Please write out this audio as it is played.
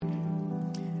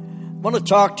I want to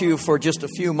talk to you for just a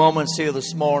few moments here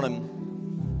this morning,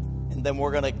 and then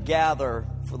we're going to gather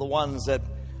for the ones that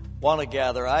want to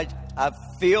gather. I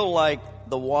feel like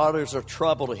the waters are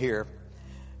troubled here,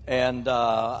 and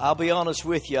I'll be honest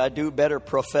with you, I do better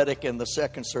prophetic in the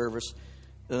second service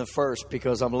than the first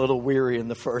because I'm a little weary in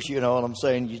the first, you know what I'm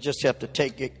saying? You just have to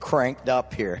get cranked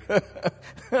up here.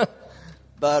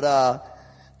 But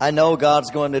I know God's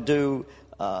going to do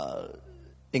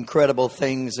incredible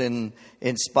things in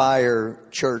Inspire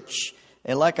Church.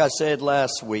 And like I said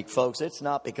last week, folks, it's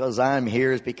not because I'm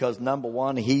here. It's because, number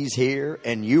one, He's here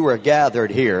and you are gathered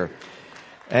here.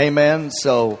 Amen.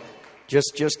 So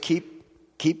just keep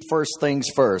first things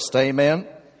first. Amen.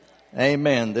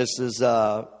 Amen. This is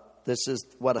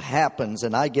what happens.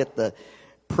 And I get the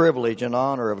privilege and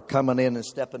honor of coming in and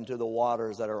stepping into the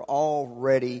waters that are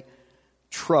already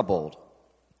troubled.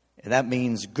 And that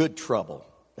means good trouble.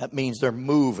 That means they're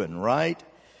moving, right?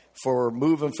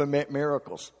 Moving for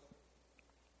miracles.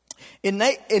 In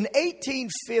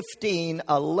 1815,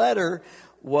 a letter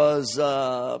was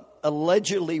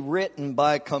allegedly written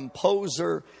by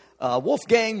composer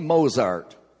Wolfgang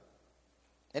Mozart.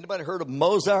 Anybody heard of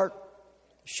Mozart?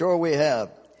 Sure we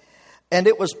have. And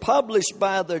it was published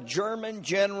by the German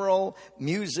General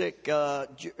Music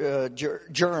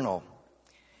Journal.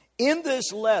 In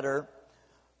this letter,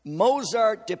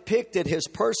 Mozart depicted his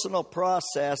personal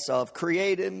process of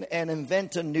creating and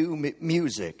inventing new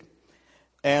music.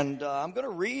 And I'm going to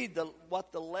read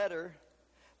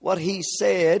what he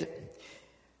said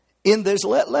in this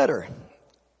letter.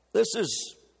 This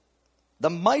is the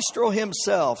maestro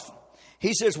himself.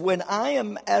 He says, when I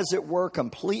am, as it were,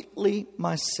 completely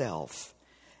myself,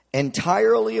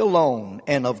 entirely alone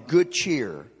and of good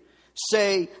cheer,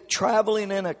 say,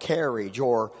 traveling in a carriage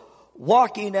or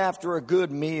walking after a good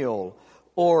meal,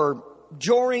 or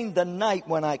during the night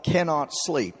when I cannot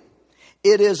sleep.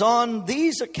 It is on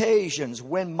these occasions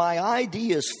when my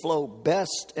ideas flow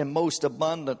best and most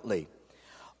abundantly.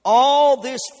 All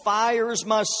this fires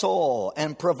my soul,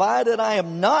 and provided I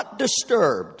am not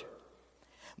disturbed,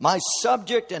 my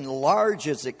subject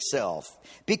enlarges itself,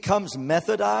 becomes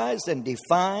methodized and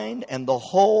defined, and the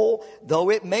whole, though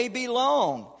it may be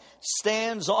long,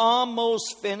 stands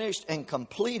almost finished and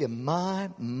complete in my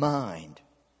mind,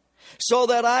 so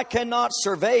that I cannot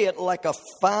survey it like a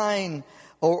fine,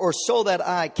 or so that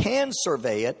I can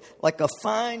survey it like a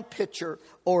fine picture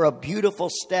or a beautiful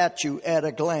statue at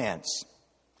a glance.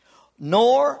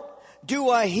 Nor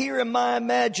do I hear in my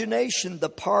imagination the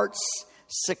parts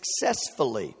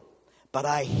successfully, but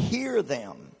I hear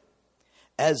them,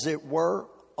 as it were,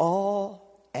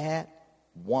 all at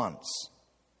once.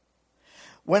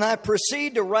 When I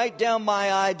proceed to write down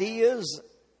my ideas,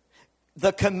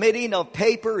 the committing of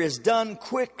paper is done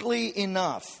quickly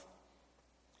enough.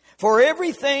 For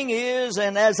everything is,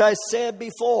 and as I said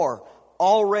before,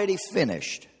 already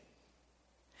finished.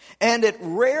 And it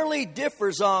rarely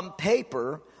differs on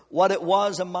paper what it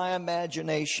was in my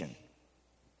imagination.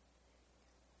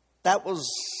 That was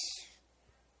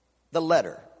the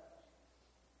letter.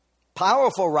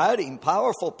 Powerful writing,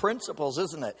 powerful principles,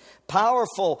 isn't it?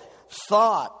 Powerful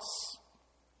thoughts.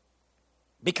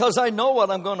 Because I know what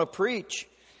I'm going to preach.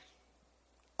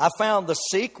 I found the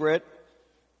secret.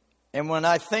 And when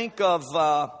I think of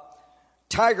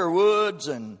Tiger Woods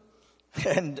and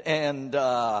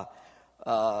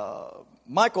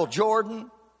Michael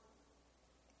Jordan,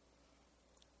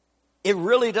 it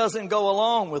really doesn't go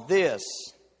along with this.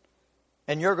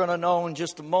 And you're going to know in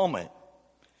just a moment.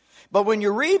 But when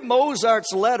you read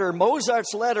Mozart's letter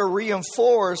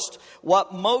reinforced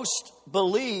what most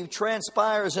believe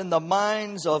transpires in the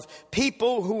minds of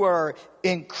people who are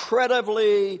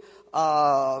incredibly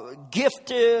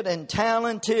gifted and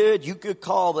talented. You could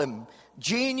call them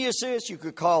geniuses. You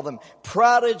could call them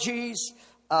prodigies.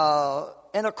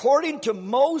 And according to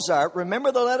Mozart,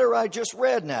 remember the letter I just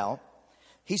read now,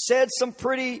 he said some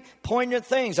pretty poignant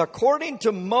things. According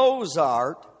to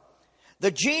Mozart,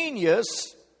 the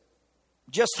genius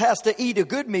just has to eat a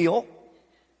good meal,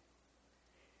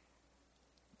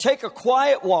 take a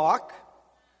quiet walk,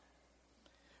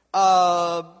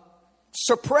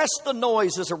 suppress the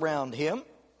noises around him,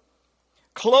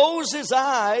 close his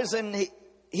eyes, and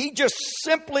he just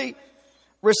simply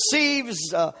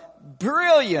receives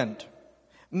brilliant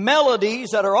melodies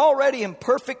that are already in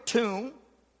perfect tune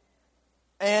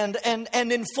and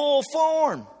in full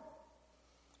form.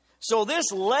 So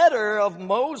this letter of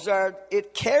Mozart,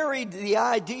 it carried the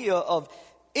idea of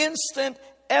instant,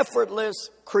 effortless,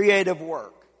 creative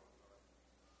work.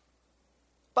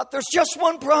 But there's just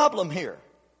one problem here.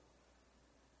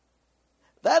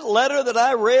 That letter that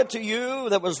I read to you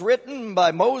that was written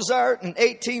by Mozart in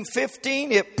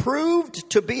 1815, it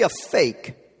proved to be a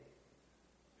fake.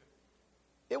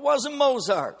 It wasn't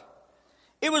Mozart.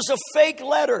 It was a fake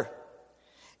letter.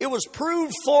 It was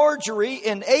proved forgery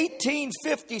in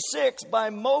 1856 by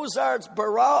Mozart's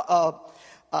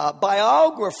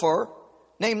biographer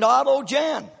named Otto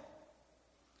Jahn.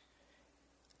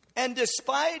 And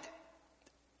despite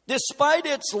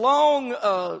its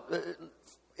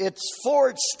its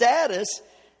forged status,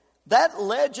 that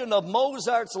legend of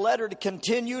Mozart's letter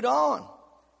continued on.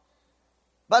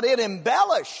 But it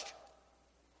embellished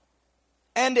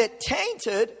and it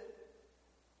tainted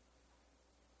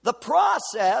the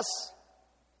process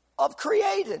of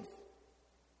creating.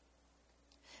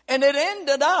 And it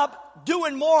ended up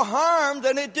doing more harm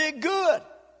than it did good.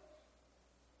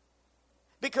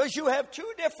 Because you have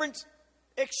two different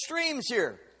extremes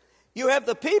here. You have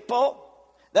the people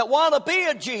that want to be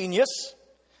a genius,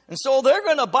 and so they're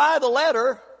going to buy the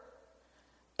letter,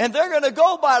 and they're going to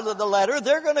go by the letter,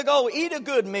 they're going to go eat a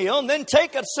good meal, and then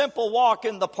take a simple walk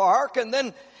in the park, and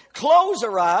then close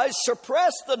their eyes,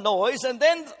 suppress the noise, and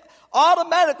then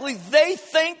automatically they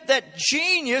think that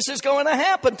genius is going to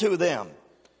happen to them.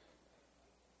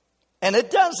 And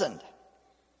it doesn't.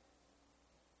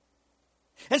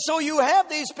 And so you have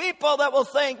these people that will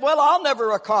think, well, I'll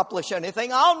never accomplish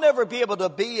anything. I'll never be able to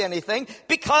be anything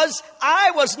because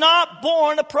I was not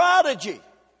born a prodigy.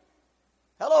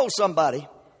 Hello, somebody.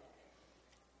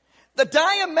 The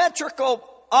diametrical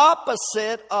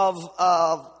opposite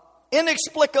of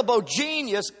inexplicable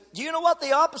genius, do you know what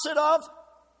the opposite of?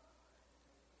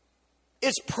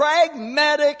 It's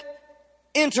pragmatic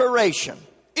iteration.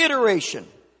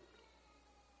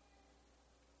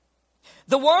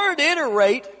 The word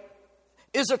iterate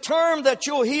is a term that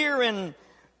you'll hear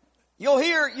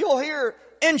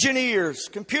engineers,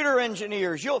 computer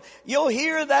engineers. You'll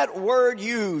hear that word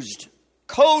used.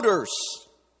 Coders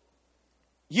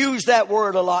use that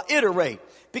word a lot, iterate.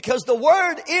 Because the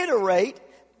word iterate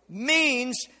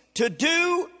means to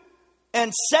do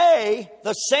and say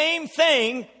the same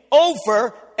thing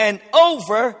over and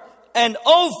over and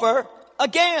over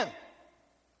again.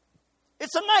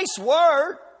 It's a nice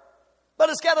word, but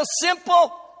it's got a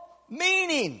simple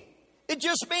meaning. It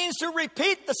just means to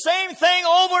repeat the same thing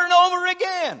over and over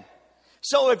again.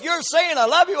 So if you're saying, I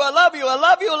love you, I love you, I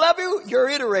love you, I love you, you're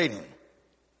iterating.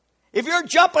 If you're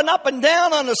jumping up and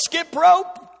down on a skip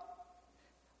rope,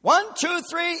 1, 2,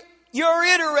 3, you're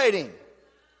iterating.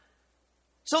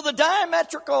 So the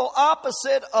diametrical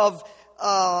opposite of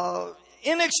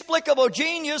inexplicable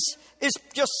genius is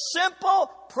just simple,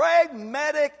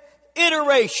 pragmatic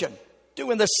iteration.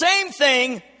 Doing the same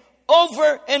thing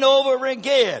over and over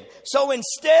again. So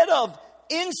instead of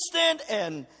instant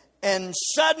and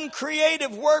sudden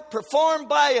creative work performed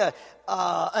by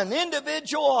an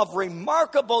individual of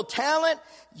remarkable talent,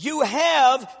 you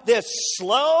have this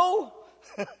slow,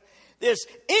 this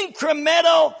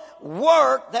incremental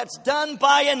work that's done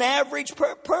by an average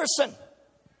person.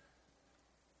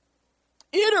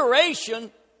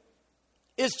 Iteration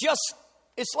is just,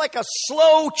 it's like a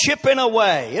slow chipping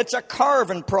away. It's a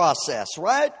carving process,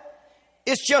 right?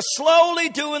 It's just slowly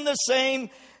doing the same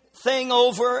thing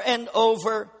over and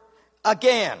over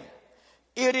again.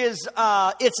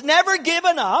 It's never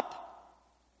given up,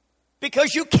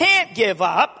 because you can't give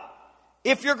up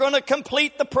if you're going to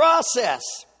complete the process.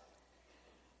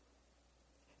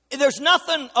 There's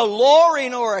nothing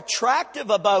alluring or attractive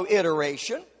about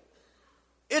iteration.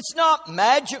 It's not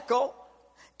magical.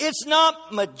 It's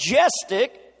not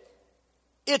majestic.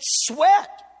 It's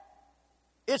sweat.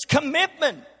 It's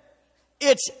commitment.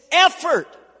 It's effort.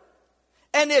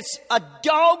 And it's a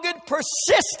dogged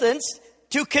persistence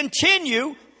to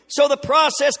continue so the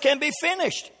process can be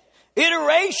finished.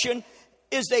 Iteration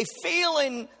is a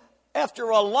feeling after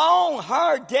a long,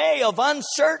 hard day of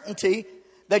uncertainty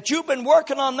that you've been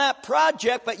working on that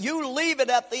project, but you leave it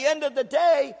at the end of the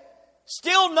day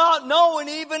still not knowing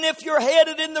even if you're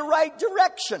headed in the right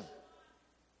direction.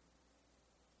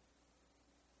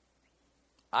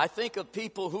 I think of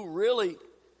people who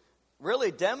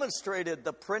really demonstrated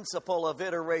the principle of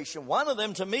iteration. One of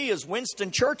them to me is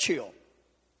Winston Churchill.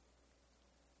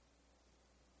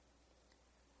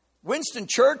 Winston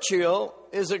Churchill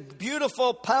is a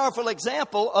beautiful, powerful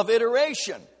example of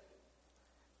iteration.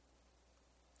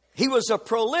 He was a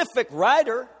prolific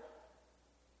writer.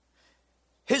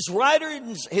 His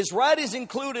writings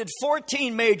included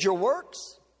 14 major works.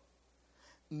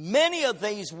 Many of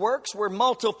these works were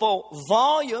multiple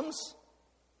volumes.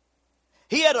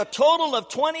 He had a total of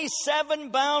 27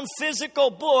 bound physical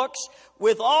books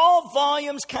with all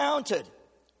volumes counted.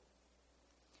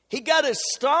 He got his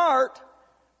start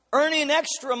earning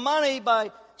extra money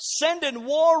by sending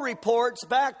war reports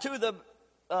back to the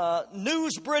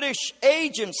News British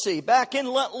Agency back in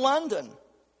London.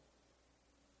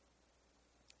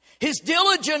 His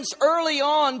diligence early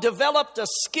on developed a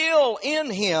skill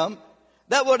in him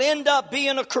that would end up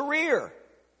being a career.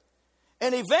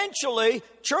 And eventually,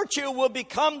 Churchill will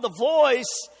become the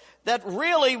voice that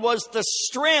really was the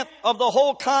strength of the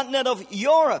whole continent of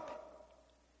Europe.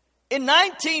 In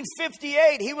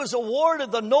 1958, he was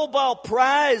awarded the Nobel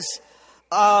Prize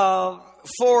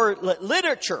for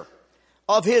literature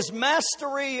of his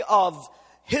mastery of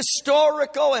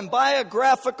historical and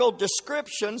biographical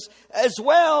descriptions, as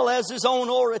well as his own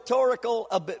oratorical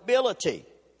ability.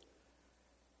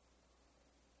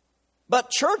 But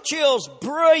Churchill's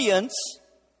brilliance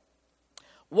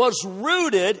was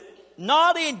rooted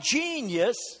not in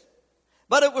genius,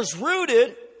 but it was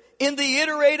rooted in the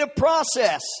iterative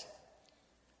process.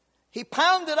 He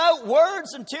pounded out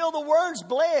words until the words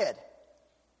bled.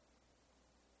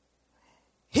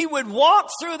 He would walk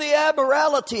through the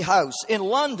Admiralty House in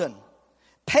London,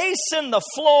 pacing the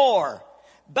floor,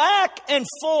 back and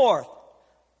forth,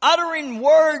 uttering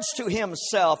words to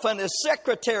himself and his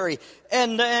secretary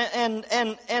and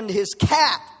his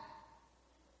cat.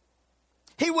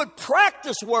 He would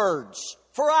practice words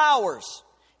for hours.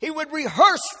 He would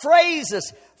rehearse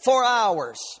phrases for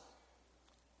hours.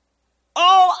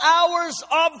 All hours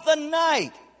of the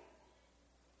night.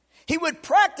 He would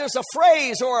practice a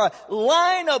phrase or a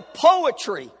line of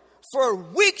poetry for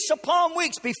weeks upon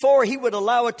weeks before he would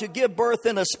allow it to give birth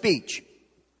in a speech.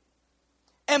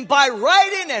 And by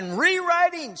writing and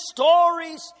rewriting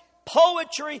stories,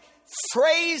 poetry,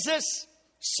 phrases,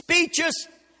 speeches,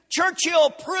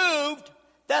 Churchill proved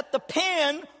that the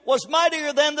pen was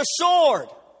mightier than the sword.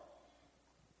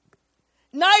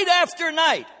 Night after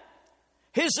night,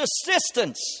 his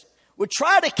assistants would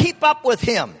try to keep up with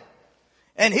him.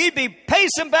 And he'd be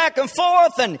pacing back and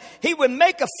forth, and he would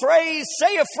make a phrase,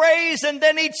 say a phrase, and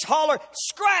then he'd holler,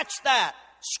 "Scratch that!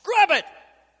 Scrub it!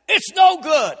 It's no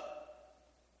good!"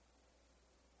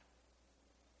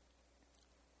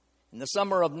 In the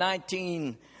summer of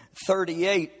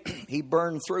 1938, he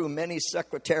burned through many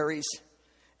secretaries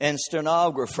and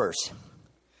stenographers.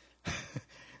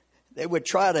 They would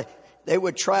try to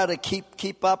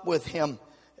keep up with him,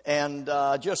 and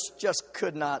just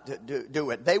could not do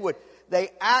it.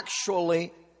 They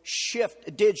actually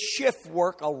did shift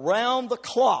work around the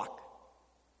clock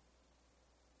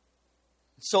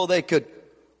so they could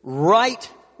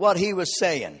write what he was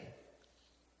saying.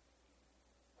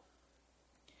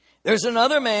 There's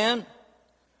another man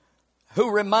who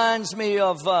reminds me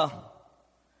of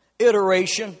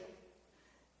iteration,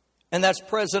 and that's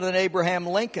President Abraham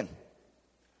Lincoln.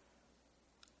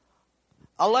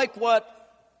 I like what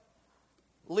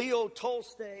Leo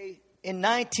Tolstoy in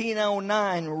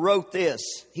 1909 wrote this.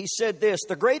 He said this: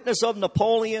 "The greatness of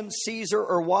Napoleon, Caesar,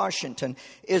 or Washington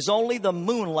is only the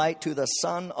moonlight to the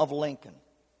sun of Lincoln.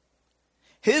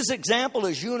 His example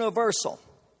is universal,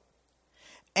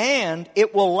 and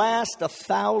it will last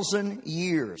 1,000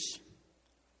 years.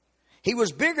 He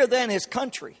was bigger than his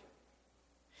country.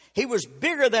 He was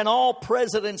bigger than all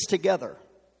presidents together.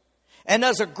 And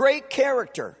as a great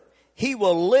character, he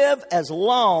will live as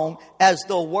long as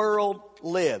the world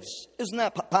lives." Isn't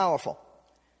that powerful?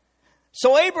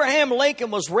 So Abraham Lincoln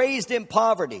was raised in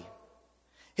poverty.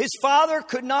 His father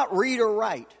could not read or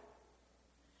write.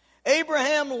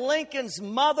 Abraham Lincoln's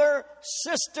mother,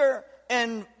 sister,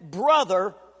 and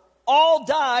brother all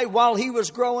died while he was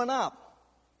growing up.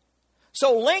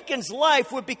 So Lincoln's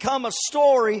life would become a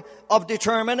story of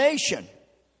determination.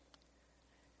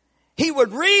 He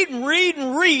would read and read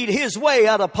and read his way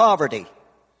out of poverty.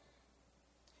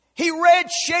 He read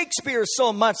Shakespeare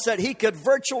so much that he could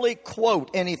virtually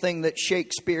quote anything that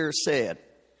Shakespeare said.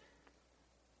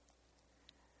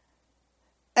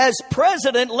 As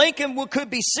president, Lincoln could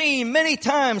be seen many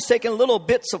times taking little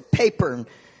bits of paper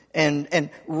and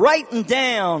writing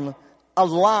down a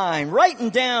line, writing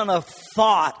down a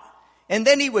thought, and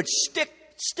then he would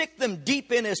stick them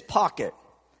deep in his pocket.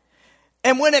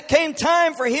 And when it came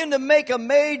time for him to make a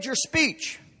major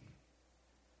speech,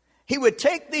 he would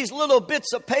take these little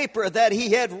bits of paper that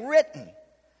he had written,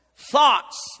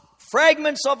 thoughts,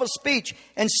 fragments of a speech,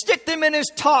 and stick them in his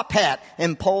top hat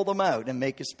and pull them out and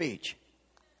make a speech.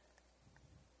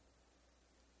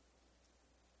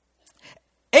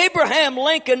 Abraham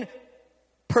Lincoln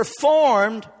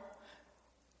performed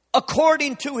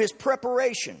according to his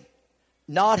preparation,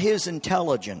 not his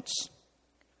intelligence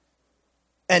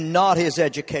and not his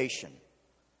education.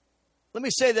 Let me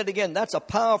say that again. That's a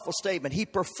powerful statement. He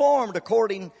performed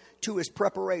according to his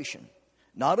preparation,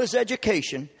 not his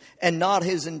education, and not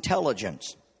his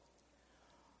intelligence.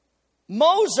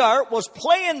 Mozart was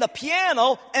playing the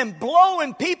piano and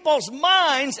blowing people's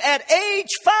minds at age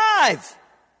 5.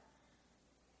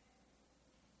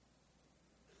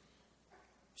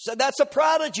 So that's a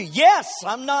prodigy. Yes,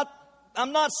 I'm not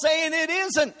saying it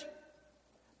isn't.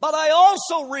 But I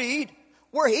also read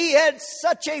where he had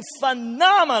such a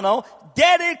phenomenal,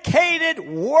 dedicated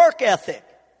work ethic.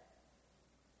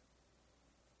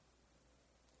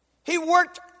 He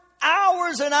worked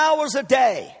hours and hours a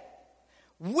day,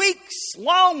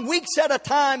 long weeks at a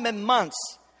time and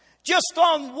months, just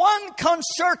on one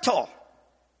concerto.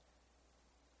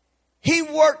 He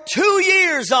worked 2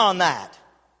 years on that.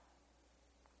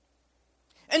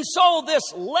 And so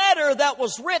this letter that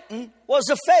was written was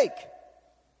a fake,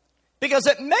 because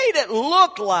it made it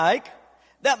look like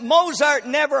that Mozart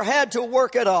never had to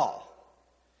work at all.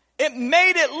 It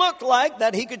made it look like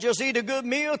that he could just eat a good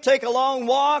meal, take a long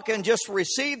walk, and just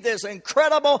receive this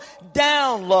incredible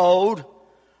download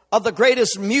of the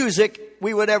greatest music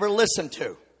we would ever listen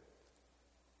to.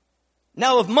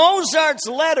 Now, if Mozart's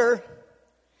letter,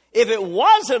 if it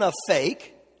wasn't a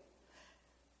fake,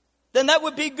 then that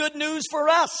would be good news for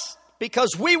us,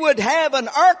 because we would have an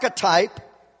archetype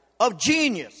of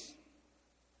genius.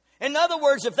 In other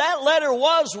words, if that letter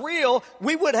was real,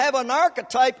 we would have an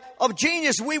archetype of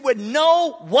genius. We would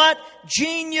know what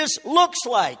genius looks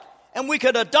like. And we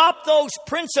could adopt those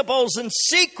principles and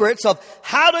secrets of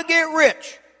how to get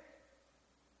rich,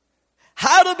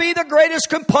 how to be the greatest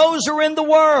composer in the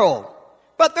world.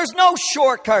 But there's no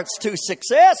shortcuts to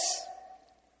success.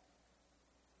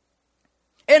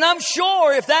 And I'm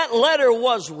sure if that letter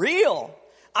was real,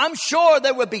 I'm sure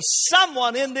there would be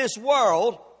someone in this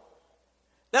world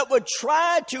that would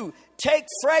try to take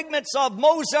fragments of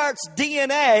Mozart's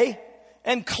DNA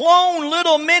and clone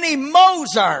little mini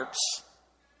Mozarts.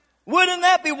 Wouldn't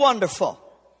that be wonderful?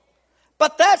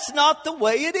 But that's not the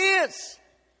way it is.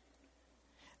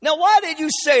 Now, why did you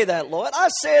say that, Lloyd? I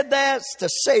said that to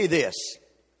say this.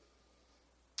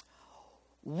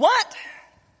 What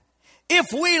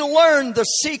if we learned the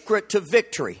secret to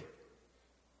victory?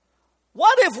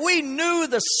 What if we knew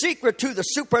the secret to the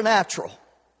supernatural?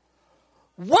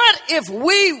 What if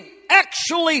we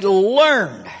actually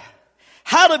learned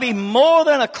how to be more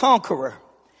than a conqueror?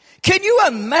 Can you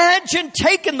imagine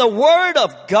taking the Word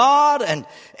of God and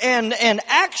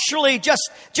actually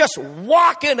just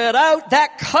walking it out,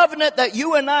 that covenant that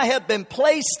you and I have been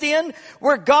placed in,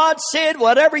 where God said,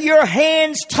 whatever your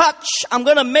hands touch, I'm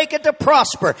going to make it to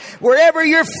prosper. Wherever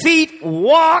your feet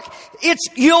walk, it's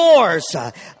yours.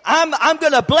 I'm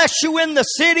going to bless you in the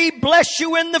city, bless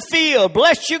you in the field,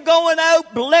 bless you going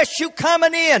out, bless you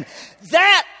coming in.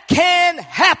 That can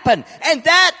happen, and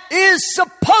that is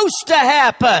supposed to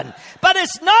happen. But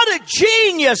it's not a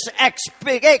genius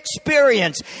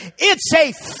experience. It's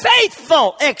a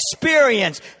faithful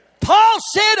experience. Paul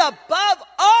said, above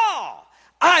all,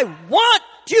 I want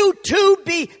you to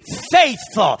be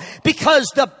faithful,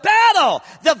 because the battle,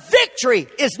 the victory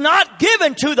is not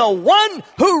given to the one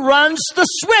who runs the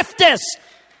swiftest,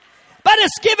 but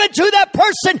it's given to that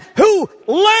person who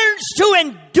learns to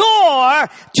endure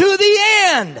to the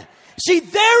end. See,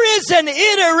 there is an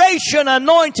iteration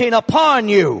anointing upon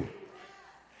you.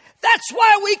 That's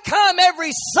why we come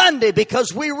every Sunday,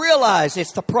 because we realize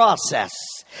it's the process.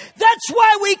 That's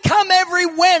why we come every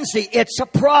Wednesday. It's a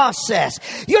process.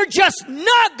 You're just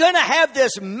not going to have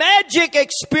this magic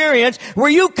experience where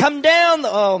you come down,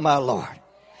 oh my Lord,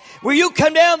 where you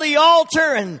come down the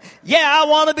altar and, yeah, I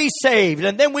want to be saved,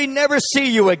 and then we never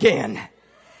see you again.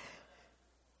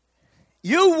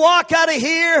 You walk out of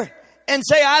here and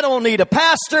say, I don't need a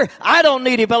pastor. I don't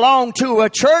need to belong to a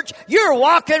church. You're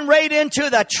walking right into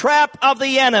the trap of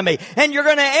the enemy. And you're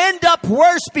going to end up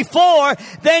worse before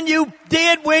than you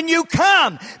did when you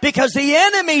come. Because the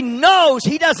enemy knows,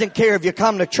 he doesn't care if you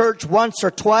come to church once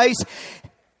or twice.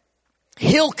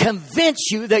 He'll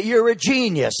convince you that you're a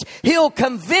genius. He'll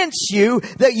convince you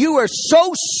that you are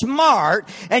so smart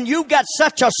and you've got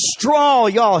such a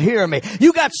strong, y'all hear me,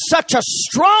 you got such a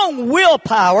strong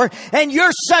willpower and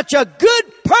you're such a good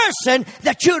person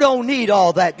that you don't need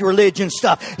all that religion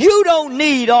stuff. You don't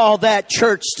need all that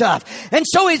church stuff. And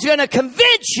so he's going to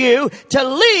convince you to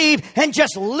leave and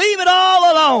just leave it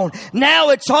all alone. Now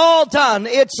it's all done.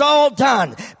 It's all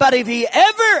done. But if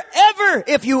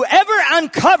you ever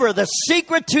uncover the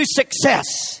secret to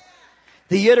success,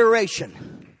 the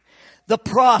iteration, the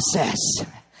process,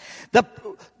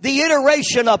 The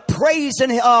iteration of praising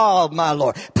Him, oh my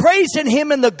Lord, praising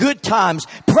Him in the good times,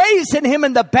 praising Him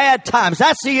in the bad times.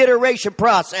 That's the iteration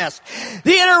process.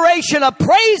 The iteration of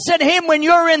praising Him when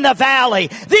you're in the valley.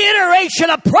 The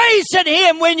iteration of praising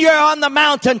Him when you're on the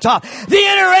mountaintop. The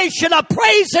iteration of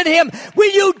praising Him when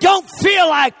you don't feel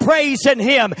like praising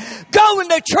Him. Going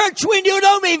to church when you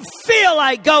don't even feel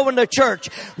like going to church.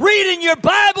 Reading your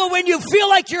Bible when you feel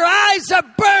like your eyes are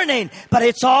burning. But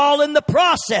it's all in the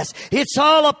process. It's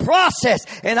all a process.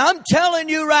 And I'm telling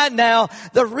you right now,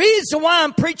 the reason why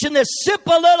I'm preaching this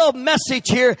simple little message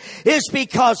here is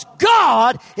because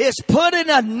God is putting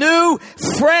a new,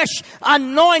 fresh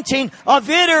anointing of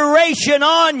iteration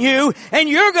on you. And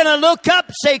you're going to look up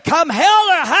and say, come hell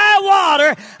or high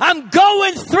water, I'm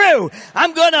going through.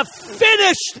 I'm going to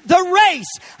finish the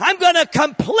race. I'm going to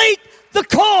complete the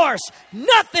course.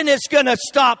 Nothing is going to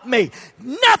stop me.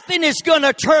 Nothing is going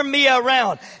to turn me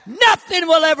around. Nothing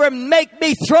will ever make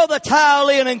me throw the towel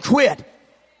in and quit.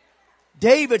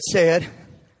 David said,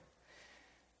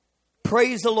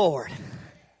 praise the Lord.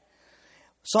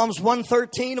 Psalms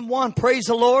 113:1, praise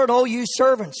the Lord, all you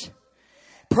servants.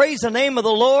 Praise the name of the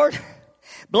Lord.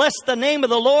 Bless the name of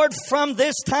the Lord from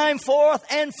this time forth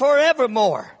and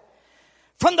forevermore.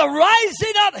 From the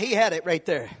rising up, he had it right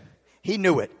there. He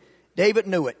knew it. David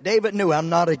knew it. David knew I'm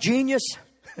not a genius.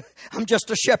 I'm just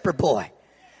a shepherd boy.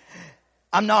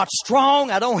 I'm not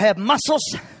strong. I don't have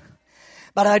muscles.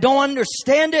 But I don't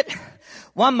understand it.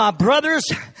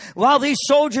 While these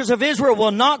soldiers of Israel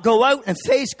will not go out and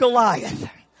face Goliath.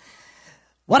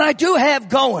 What I do have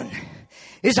going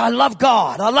is I love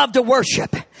God. I love to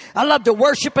worship. I love to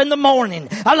worship in the morning.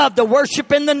 I love to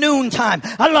worship in the noontime.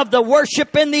 I love to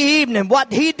worship in the evening.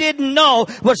 What he didn't know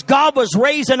was God was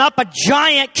raising up a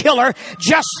giant killer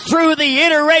just through the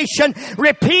iteration,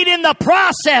 repeating the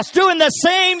process, doing the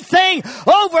same thing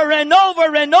over and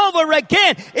over and over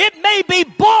again. It may be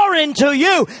boring to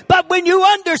you, but when you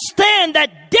understand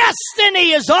that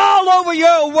destiny is all over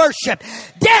your worship,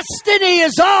 destiny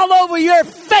is all over your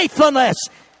faithfulness,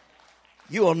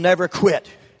 you will never quit.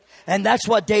 And that's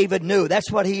what David knew. That's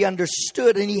what he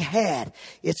understood and he had.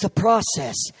 It's a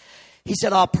process. He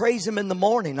said, I'll praise Him in the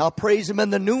morning. I'll praise Him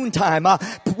in the noontime.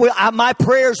 My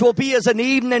prayers will be as an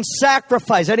evening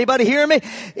sacrifice. Anybody hear me?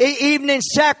 Evening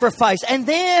sacrifice. And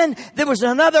then there was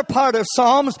another part of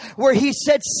Psalms where he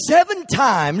said 7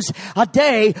 times a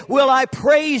day will I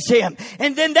praise Him.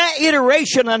 And then that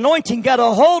iteration anointing got a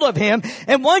hold of him.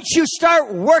 And once you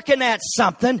start working at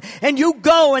something and you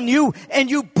go and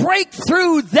you break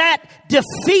through that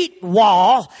defeat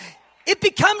wall, it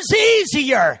becomes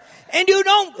easier. And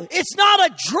it's not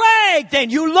a drag then.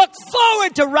 You look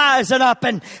forward to rising up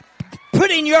and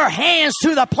putting your hands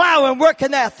to the plow and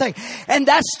working that thing. And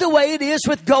that's the way it is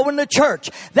with going to church.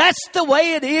 That's the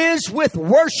way it is with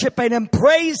worshiping and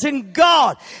praising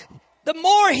God. The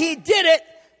more he did it,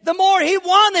 the more he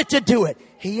wanted to do it.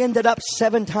 He ended up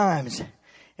 7 times.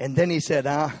 And then he said,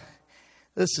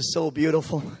 this is so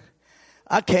beautiful.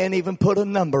 I can't even put a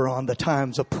number on the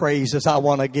times of praises I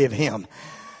want to give Him.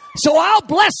 So I'll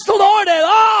bless the Lord at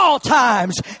all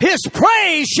times. His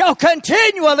praise shall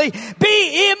continually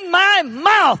be in my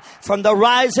mouth. From the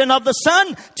rising of the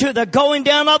sun to the going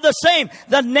down of the same.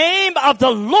 The name of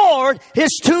the Lord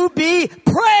is to be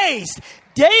praised.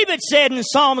 David said in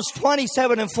Psalms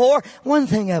 27:4, one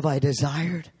thing have I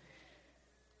desired,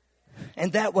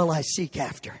 and that will I seek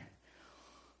after.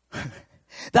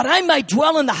 That I might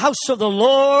dwell in the house of the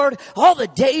Lord all the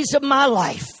days of my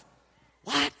life.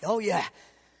 What? Oh yeah.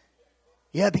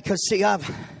 Yeah, because see,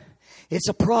 it's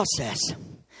a process.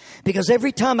 Because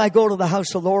every time I go to the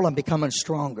house of the Lord, I'm becoming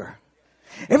stronger.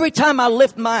 Every time I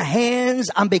lift my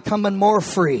hands, I'm becoming more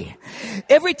free.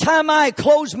 Every time I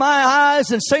close my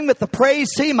eyes and sing with the praise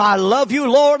team, I love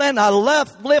you, Lord, and I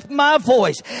lift my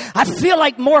voice. I feel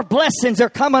like more blessings are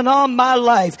coming on my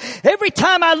life. Every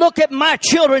time I look at my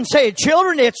children and say,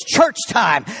 children, it's church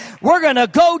time. We're going to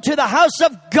go to the house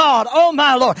of God. Oh,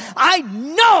 my Lord. I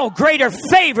know greater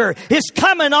favor is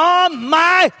coming on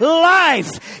my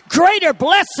life. Greater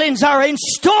blessings are in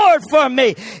store for me.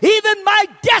 Even my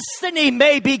destiny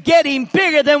may be getting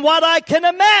bigger than what I can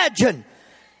imagine.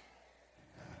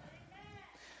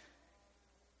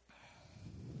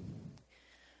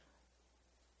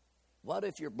 What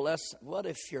if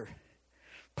your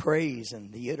praise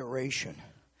and the iteration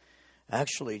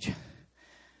actually,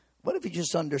 what if you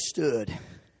just understood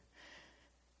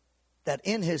that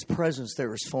in His presence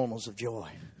there is fullness of joy,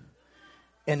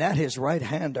 and at His right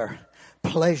hand are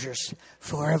pleasures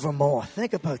forevermore?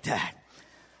 Think about that.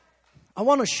 I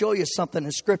want to show you something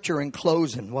in Scripture in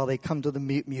closing while they come to the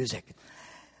music.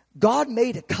 God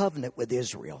made a covenant with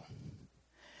Israel.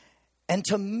 And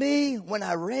to me, when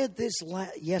I read this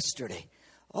yesterday,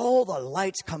 all the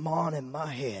lights come on in my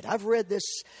head. I've read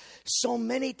this so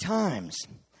many times.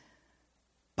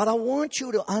 But I want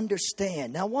you to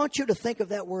understand. Now, I want you to think of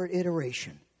that word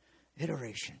iteration.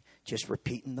 Iteration. Just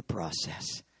repeating the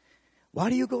process. Why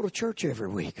do you go to church every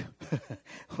week?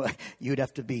 You'd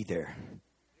have to be there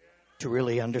to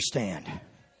really understand.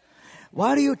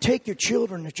 Why do you take your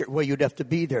children to church? Well, you'd have to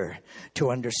be there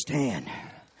to understand.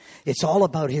 It's all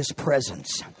about His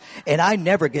presence. And I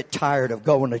never get tired of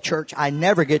going to church. I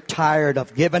never get tired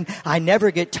of giving. I never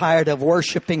get tired of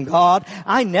worshiping God.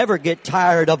 I never get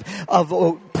tired of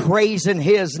praising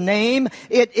His name.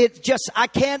 It just, I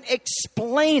can't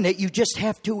explain it. You just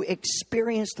have to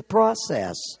experience the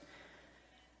process.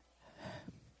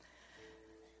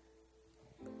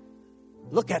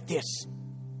 Look at this.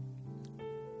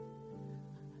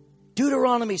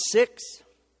 Deuteronomy 6.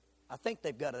 I think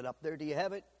they've got it up there. Do you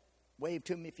have it? Wave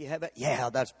to me if you have it. Yeah,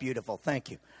 that's beautiful.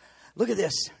 Thank you. Look at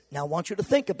this. Now I want you to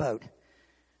think about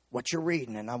what you're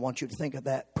reading, and I want you to think of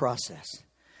that process.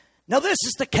 Now this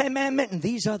is the commandment, and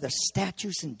these are the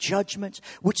statutes and judgments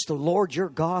which the Lord your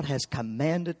God has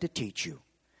commanded to teach you,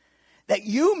 that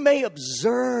you may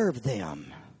observe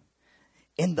them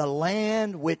in the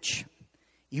land which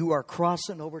you are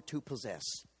crossing over to possess.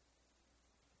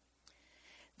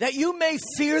 That you may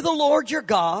fear the Lord your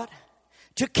God,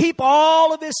 to keep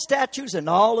all of His statutes and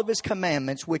all of His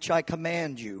commandments, which I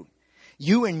command you.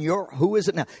 You and your, who is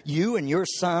it now? You and your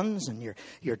sons and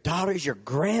your daughters, your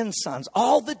grandsons,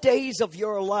 all the days of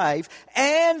your life,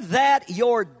 and that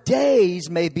your days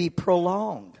may be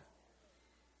prolonged.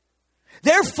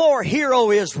 Therefore, hear,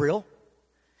 O Israel,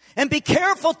 and be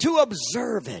careful to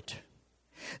observe it,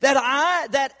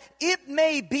 that it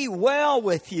may be well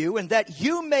with you, and that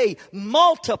you may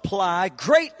multiply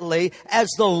greatly, as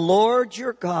the Lord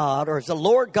your God, or as the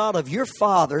Lord God of your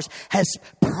fathers has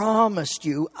promised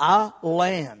you, a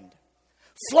land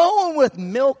flowing with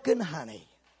milk and honey.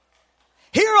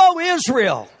 Hear, O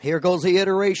Israel. Here goes the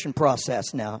iteration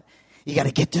process now. You got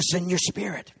to get this in your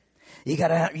spirit. You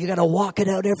gotta walk it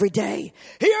out every day.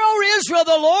 Hear, O Israel,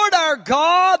 the Lord our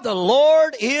God, the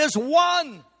Lord is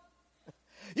one.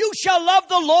 You shall love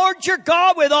the Lord your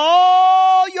God with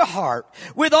all your heart,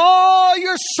 with all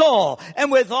your soul, and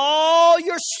with all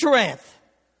your strength.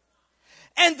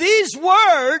 And these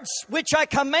words which I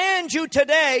command you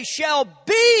today shall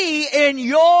be in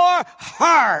your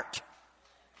heart.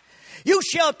 You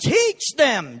shall teach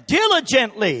them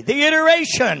diligently. The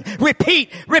iteration.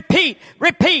 Repeat, repeat,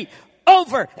 repeat.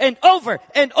 Over and over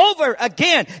and over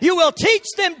again. You will teach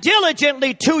them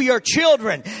diligently to your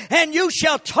children, and you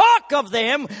shall talk of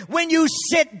them when you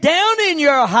sit down in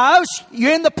your house.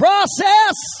 You're in the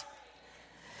process.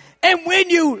 And when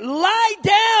you lie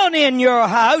down in your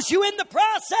house, you're in the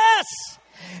process.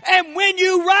 And when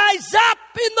you rise up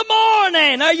in the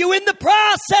morning, are you in the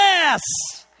process?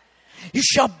 You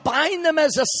shall bind them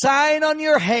as a sign on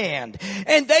your hand,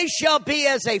 and they shall be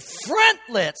as a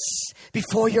frontlets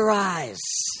before your eyes.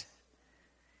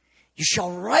 You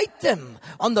shall write them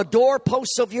on the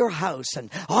doorposts of your house and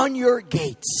on your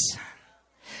gates.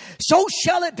 So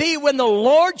shall it be when the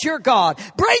Lord your God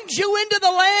brings you into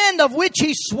the land of which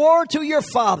He swore to your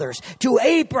fathers, to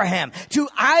Abraham, to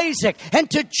Isaac, and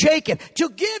to Jacob, to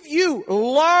give you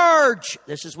large.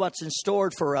 This is what's in store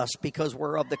for us because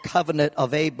we're of the covenant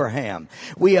of Abraham.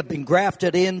 We have been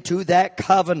grafted into that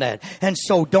covenant. And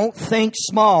so don't think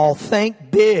small, think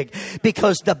big,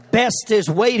 because the best is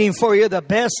waiting for you. The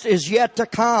best is yet to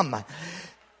come.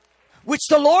 Which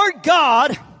the Lord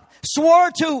God swore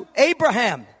to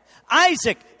Abraham,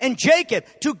 Isaac, and Jacob,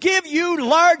 to give you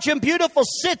large and beautiful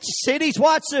cities.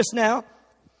 Watch this now.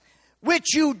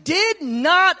 Which you did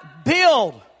not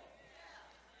build.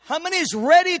 How many is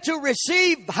ready to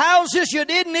receive houses you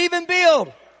didn't even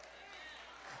build?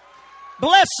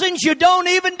 Blessings you don't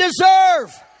even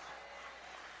deserve.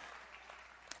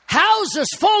 Houses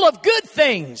full of good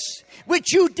things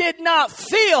which you did not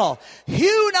fill.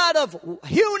 Hewn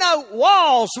out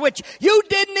walls which you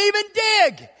didn't even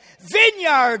dig.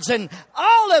 Vineyards and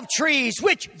olive trees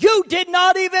which you did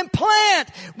not even plant.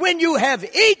 When you have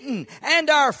eaten and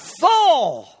are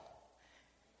full,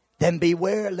 then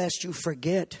beware lest you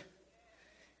forget.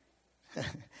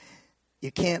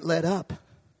 You can't let up.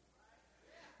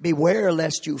 Beware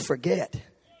lest you forget.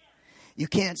 You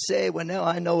can't say, well, now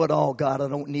I know it all, God. I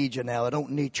don't need you now. I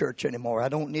don't need church anymore. I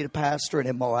don't need a pastor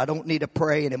anymore. I don't need to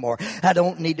pray anymore. I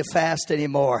don't need to fast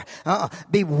anymore.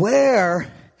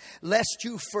 Beware lest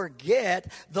you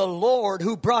forget the Lord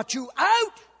who brought you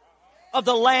out of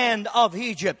the land of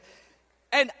Egypt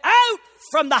and out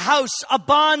from the house of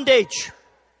bondage.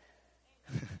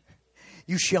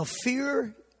 You shall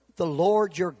fear the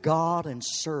Lord your God and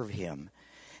serve him,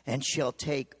 and shall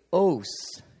take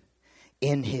oaths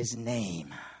in his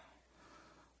name.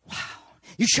 Wow.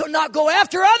 You shall not go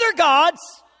after other gods.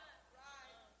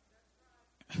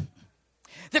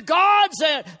 The gods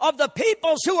of the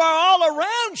peoples who are all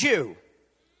around you.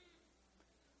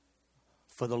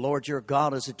 For the Lord your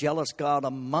God is a jealous God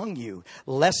among you,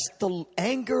 lest the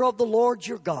anger of the Lord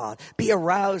your God be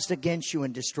aroused against you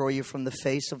and destroy you from the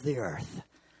face of the earth.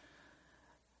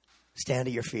 Stand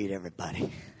to your feet,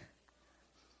 everybody.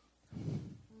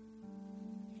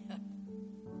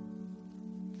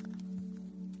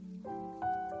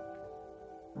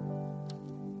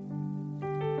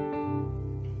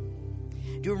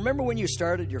 Do you remember when you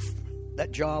started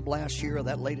that job last year, or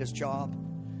that latest job?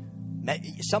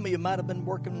 Some of you might have been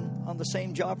working on the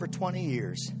same job for 20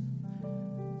 years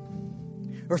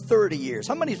or 30 years.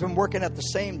 How many's been working at the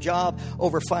same job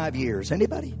over 5 years?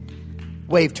 Anybody?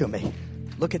 Wave to me.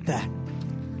 Look at that.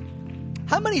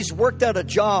 How many's worked at a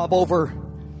job over...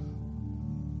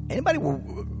 Anybody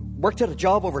worked at a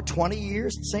job over 20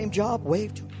 years, the same job?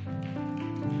 Wave to me.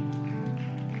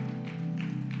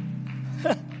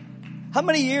 How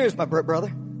many years, my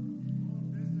brother?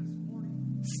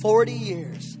 40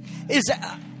 years.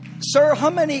 Sir, how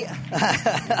many?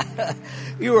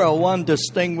 You are one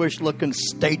distinguished looking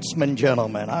statesman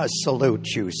gentleman. I salute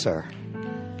you, sir.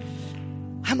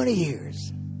 How many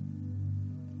years?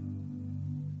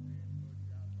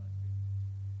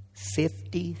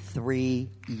 53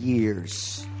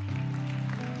 years.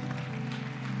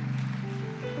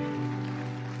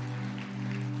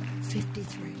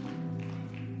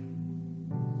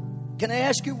 Can I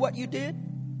ask you what you did?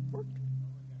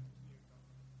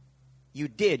 You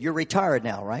did. You're retired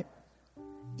now, right?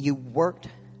 You worked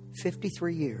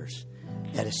 53 years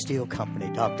at a steel company,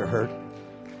 Dr. Hurd.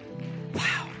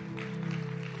 Wow.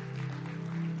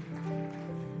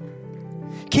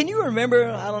 Can you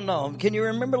remember, I don't know, can you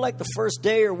remember like the first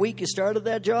day or week you started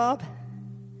that job?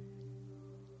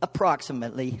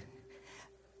 Approximately.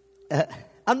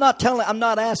 I'm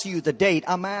not asking you the date.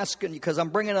 I'm asking you because I'm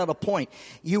bringing out a point.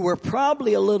 You were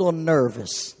probably a little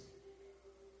nervous.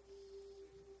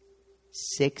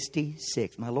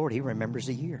 66. My Lord, he remembers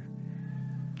the year.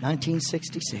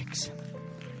 1966.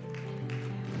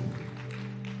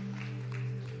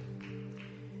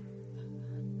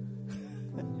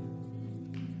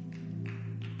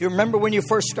 Do you remember when you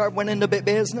first went into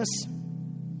business?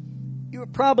 You were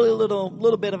probably a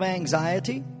little bit of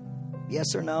anxiety.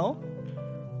 Yes or no?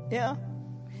 Yeah.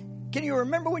 Can you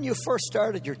remember when you first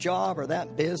started your job or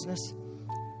that business?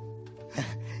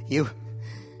 You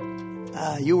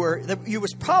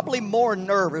was probably more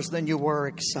nervous than you were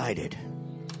excited.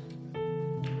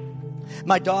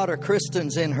 My daughter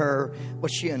Kristen's in her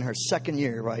second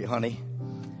year, right, honey?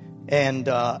 And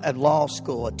at law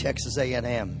school at Texas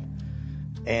A&M.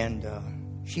 And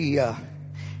she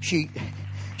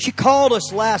called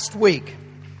us last week.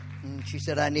 And she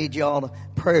said, "I need y'all to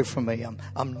pray for me.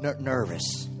 I'm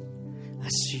nervous."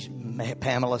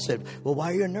 Pamela said, "Well,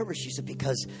 why are you nervous?" She said,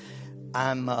 "Because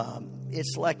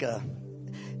it's like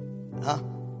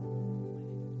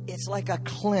a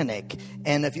clinic,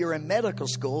 and if you're in medical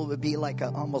school, it would be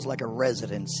almost like a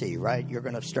residency, right? You're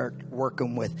going to start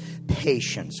working with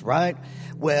patients, right?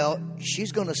 Well,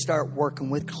 she's going to start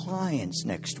working with clients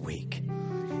next week,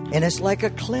 and it's like a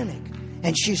clinic,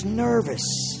 and she's nervous."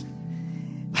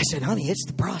 I said, "Honey, it's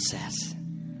the process.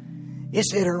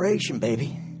 It's iteration,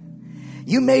 baby.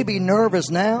 You may be nervous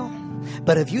now,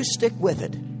 but if you stick with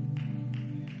it,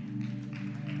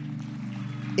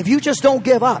 if you just don't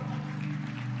give up,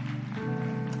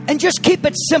 and just keep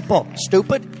it simple,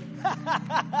 stupid.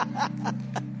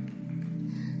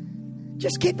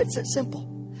 Just keep it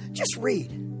simple. Just read.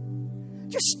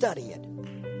 Just study it.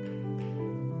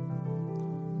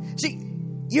 See,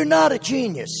 you're not a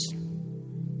genius,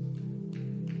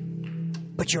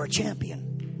 but you're a champion.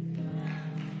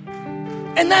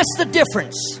 And that's the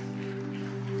difference.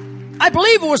 I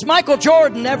believe it was Michael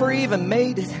Jordan never even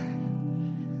made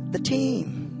the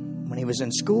team when he was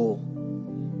in school.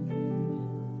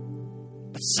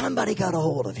 But somebody got a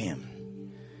hold of him.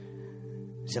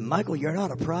 He said, "Michael, you're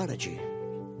not a prodigy.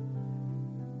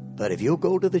 But if you'll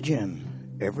go to the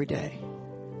gym every day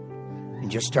and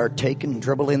just start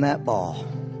dribbling that ball."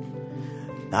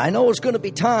 Now, I know it's going to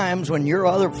be times when your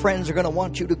other friends are going to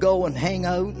want you to go and hang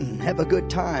out and have a good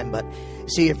time. But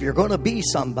see, if you're going to be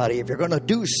somebody, if you're going to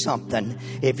do something,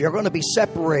 if you're going to be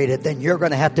separated, then you're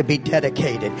going to have to be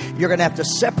dedicated. You're going to have to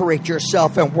separate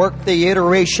yourself and work the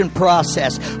iteration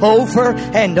process over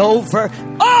and over,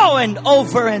 and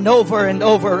over and over and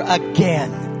over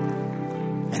again.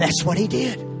 And that's what he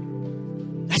did.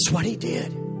 That's what he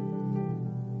did.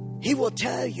 He will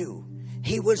tell you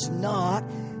he was not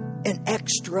an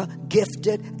extra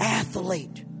gifted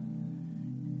athlete.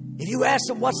 If you ask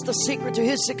him what's the secret to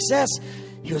his success,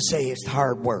 he'll say it's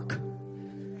hard work.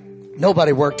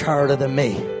 Nobody worked harder than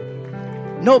me.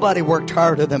 Nobody worked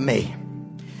harder than me.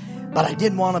 But I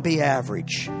didn't want to be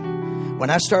average. When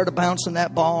I started bouncing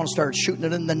that ball and started shooting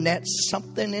it in the net,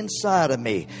 something inside of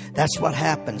me, that's what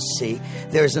happens, see.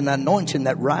 There's an anointing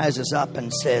that rises up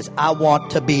and says, I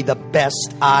want to be the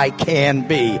best I can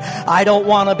be. I don't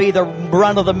want to be the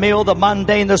run-of-the-mill, the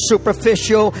mundane, the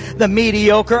superficial, the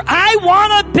mediocre. I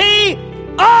want to be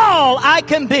all I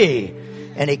can be.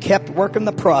 And he kept working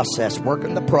the process,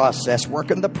 working the process,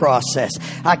 working the process.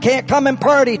 I can't come and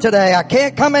party today. I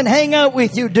can't come and hang out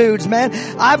with you dudes, man.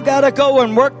 I've got to go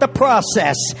and work the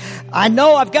process. I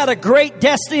know I've got a great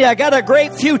destiny. I got a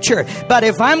great future. But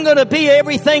if I'm going to be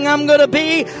everything I'm going to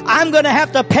be, I'm going to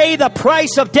have to pay the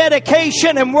price of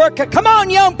dedication and work. Come on,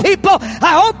 young people.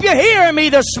 I hope you're hearing me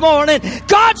this morning.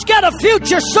 God's got a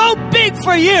future so big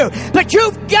for you, but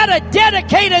you've got to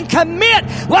dedicate and commit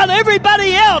while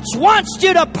everybody else wants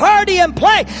you to party and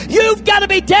play. You've got to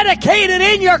be dedicated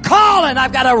in your calling.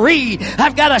 I've got to read.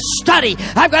 I've got to study.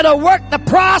 I've got to work the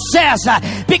process.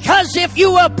 Because if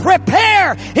you will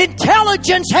prepare,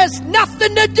 intelligence has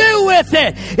nothing to do with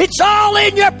it. It's all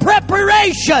in your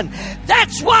preparation.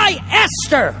 That's why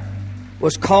Esther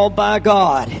was called by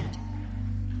God.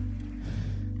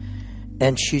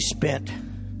 And she spent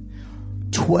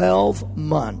 12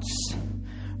 months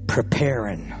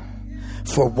preparing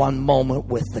for one moment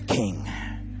with the king.